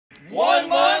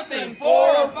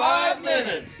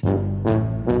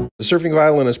The Surfing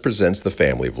Violinist presents the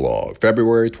family vlog,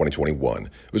 February 2021.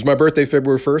 It was my birthday,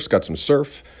 February 1st, got some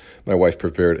surf. My wife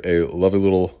prepared a lovely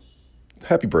little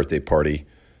happy birthday party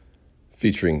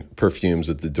featuring perfumes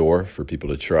at the door for people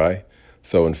to try.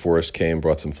 Tho and Forrest came,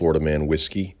 brought some Florida Man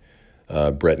whiskey.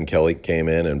 Brett and Kelly came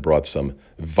in and brought some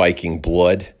Viking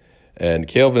blood. And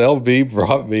Calvin LB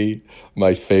brought me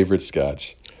my favorite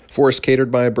scotch. Forrest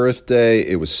catered my birthday.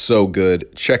 It was so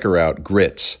good. Check her out,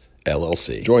 Grits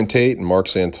LLC. Joined Tate and Mark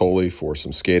Santoli for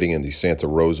some skating in the Santa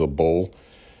Rosa Bowl.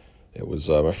 It was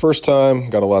my first time,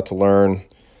 got a lot to learn.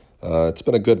 It's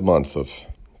been a good month of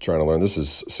trying to learn. This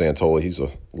is Santoli. He's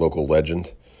a local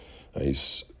legend.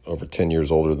 He's over 10 years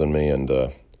older than me and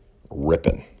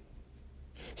ripping.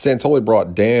 Santoli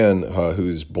brought Dan,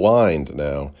 who's blind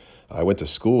now. I went to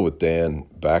school with Dan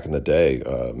back in the day,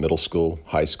 middle school,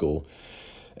 high school.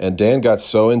 And Dan got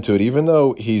so into it, even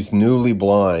though he's newly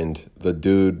blind, the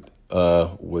dude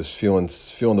was feeling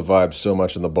the vibe so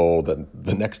much in the bowl that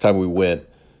the next time we went,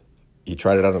 he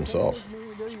tried it out himself.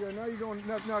 There you go. Now you're going.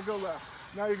 Now go left.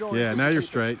 Now you're going. Yeah. Now you're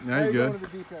straight. Now you're good. Going to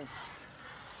the deep end.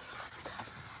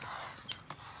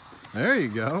 There you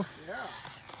go. Yeah.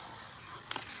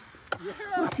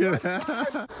 Look at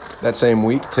that. That same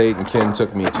week, Tate and Ken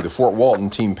took me to the Fort Walton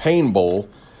Team Pain Bowl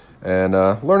and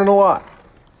learning a lot.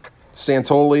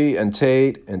 Santoli and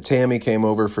Tate and Tammy came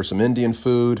over for some Indian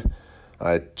food.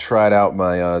 I tried out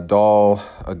my doll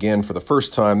again for the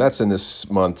first time. That's in this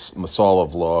month's Masala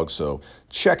vlog, so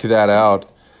check that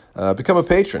out. Become a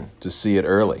patron to see it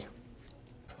early.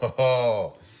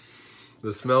 Oh,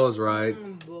 the smell is right.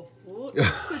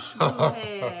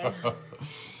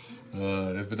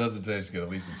 If it doesn't taste good, at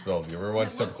least it smells good. We're one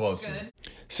step closer.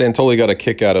 Santoli got a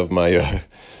kick out of my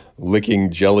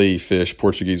licking jellyfish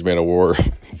Portuguese man of war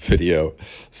video,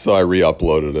 so I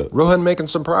re-uploaded it. Rohan making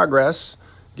some progress.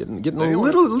 Getting a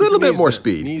little bit more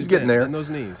speed. He's getting there. Those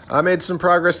knees. I made some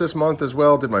progress this month as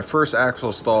well. Did my first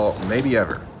axle stall, maybe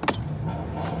ever.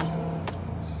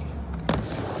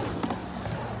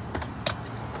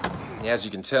 As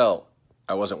you can tell,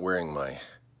 I wasn't wearing my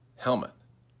helmet.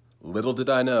 Little did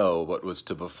I know what was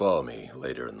to befall me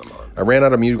later in the month. I ran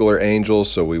out of Mugler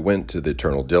Angels, so we went to the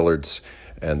Eternal Dillards,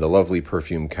 and the lovely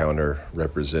perfume counter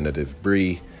representative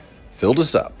Bree filled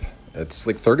us up. It's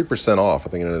like 30% off. I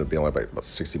think it ended up being like about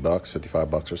 60 bucks, 55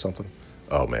 bucks or something.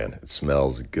 Oh man, it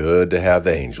smells good to have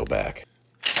the angel back.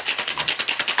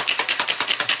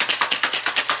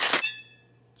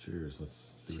 Cheers,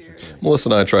 let's see what you think. Melissa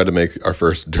and I tried to make our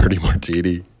first dirty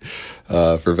martini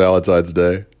for Valentine's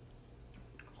Day.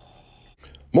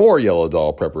 More yellow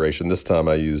doll preparation. This time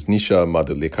I used Nisha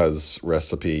Madhulika's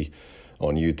recipe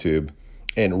on YouTube.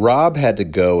 And Rob had to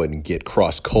go and get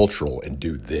cross-cultural and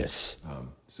do this.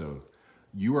 So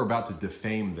you are about to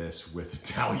defame this with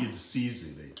Italian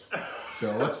seasoning.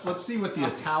 So let's see what the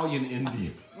Italian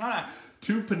Indian.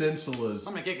 Two peninsulas.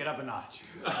 I'm gonna kick it up a notch.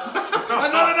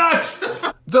 Another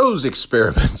notch! Those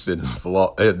experiments in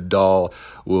doll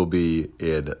will be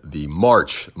in the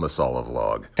March Masala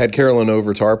vlog. Had Carolyn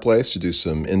over to our place to do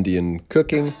some Indian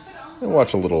cooking and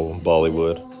watch a little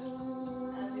Bollywood.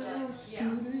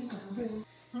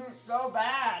 So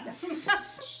bad.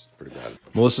 Pretty bad.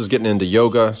 Melissa's getting into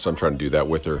yoga, so I'm trying to do that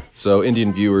with her. So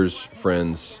Indian viewers,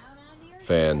 friends,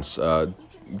 fans,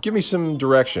 give me some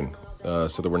direction so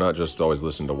that we're not just always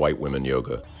listening to white women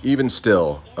yoga. Even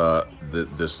still,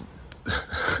 this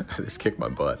kicked my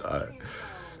butt.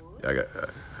 I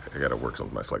got to work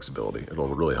on my flexibility. It'll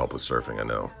really help with surfing, I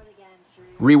know.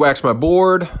 Re-wax my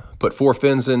board, put 4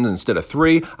 fins in instead of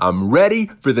 3. I'm ready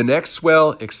for the next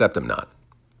swell, except I'm not.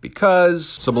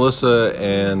 So Melissa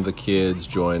and the kids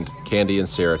joined Candy and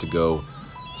Sarah to go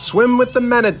swim with the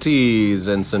manatees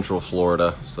in Central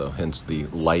Florida. So hence the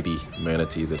Lighty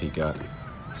manatee that he got.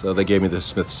 So they gave me the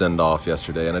Smith send-off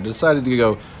yesterday, and I decided to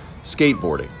go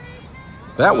skateboarding.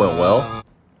 That went well.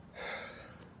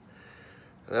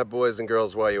 That, boys and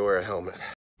girls, why you wear a helmet.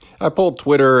 I pulled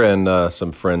Twitter and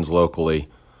some friends locally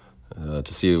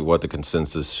to see what the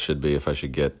consensus should be, if I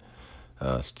should get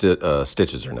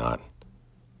stitches or not.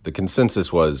 The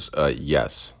consensus was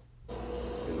yes.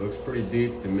 It looks pretty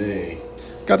deep to me.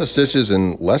 Got the stitches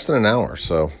in less than an hour,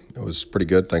 so it was pretty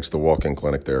good thanks to the walk-in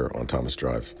clinic there on Thomas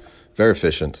Drive. Very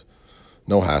efficient,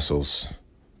 no hassles,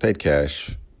 paid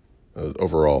cash,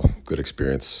 overall good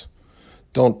experience.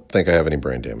 Don't think I have any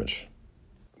brain damage.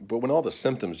 But when all the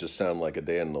symptoms just sound like a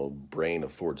day in the brain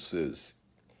of Ford Suze,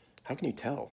 how can you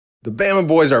tell? The Bama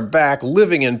boys are back,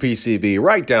 living in PCB,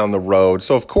 right down the road,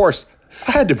 so of course,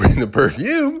 I had to bring the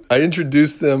perfume. I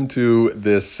introduced them to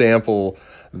this sample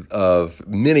of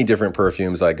many different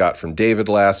perfumes I got from David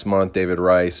last month, David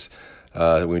Rice.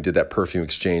 when we did that perfume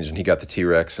exchange, and he got the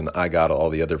T-Rex and I got all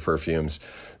the other perfumes.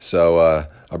 So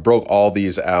I broke all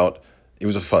these out. It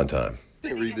was a fun time.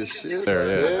 Read this shit. There,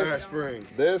 yeah. This, spring.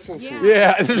 This and shit.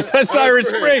 Yeah, that's Irish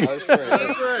Spring.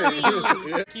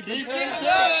 Keep it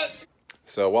touch.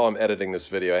 So while I'm editing this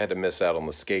video, I had to miss out on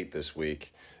the skate this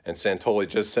week. And Santoli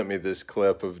just sent me this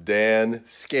clip of Dan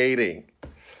skating.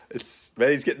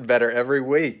 Man, he's getting better every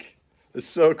week. It's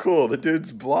so cool. The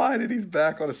dude's blind and he's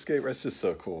back on a skate. It's just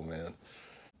so cool, man.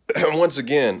 Once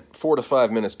again, 4 to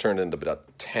 5 minutes turned into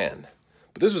about 10.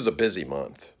 But this was a busy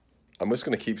month. I'm just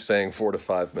going to keep saying 4 to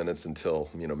 5 minutes until,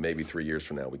 maybe 3 years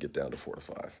from now we get down to 4 to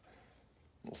 5.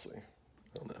 We'll see.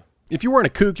 I don't know. If you weren't a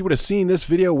kook, you would have seen this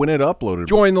video when it uploaded.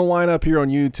 Join the lineup here on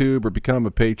YouTube or become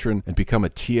a patron and become a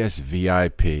TS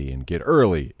VIP and get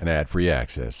early and ad-free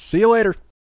access. See you later.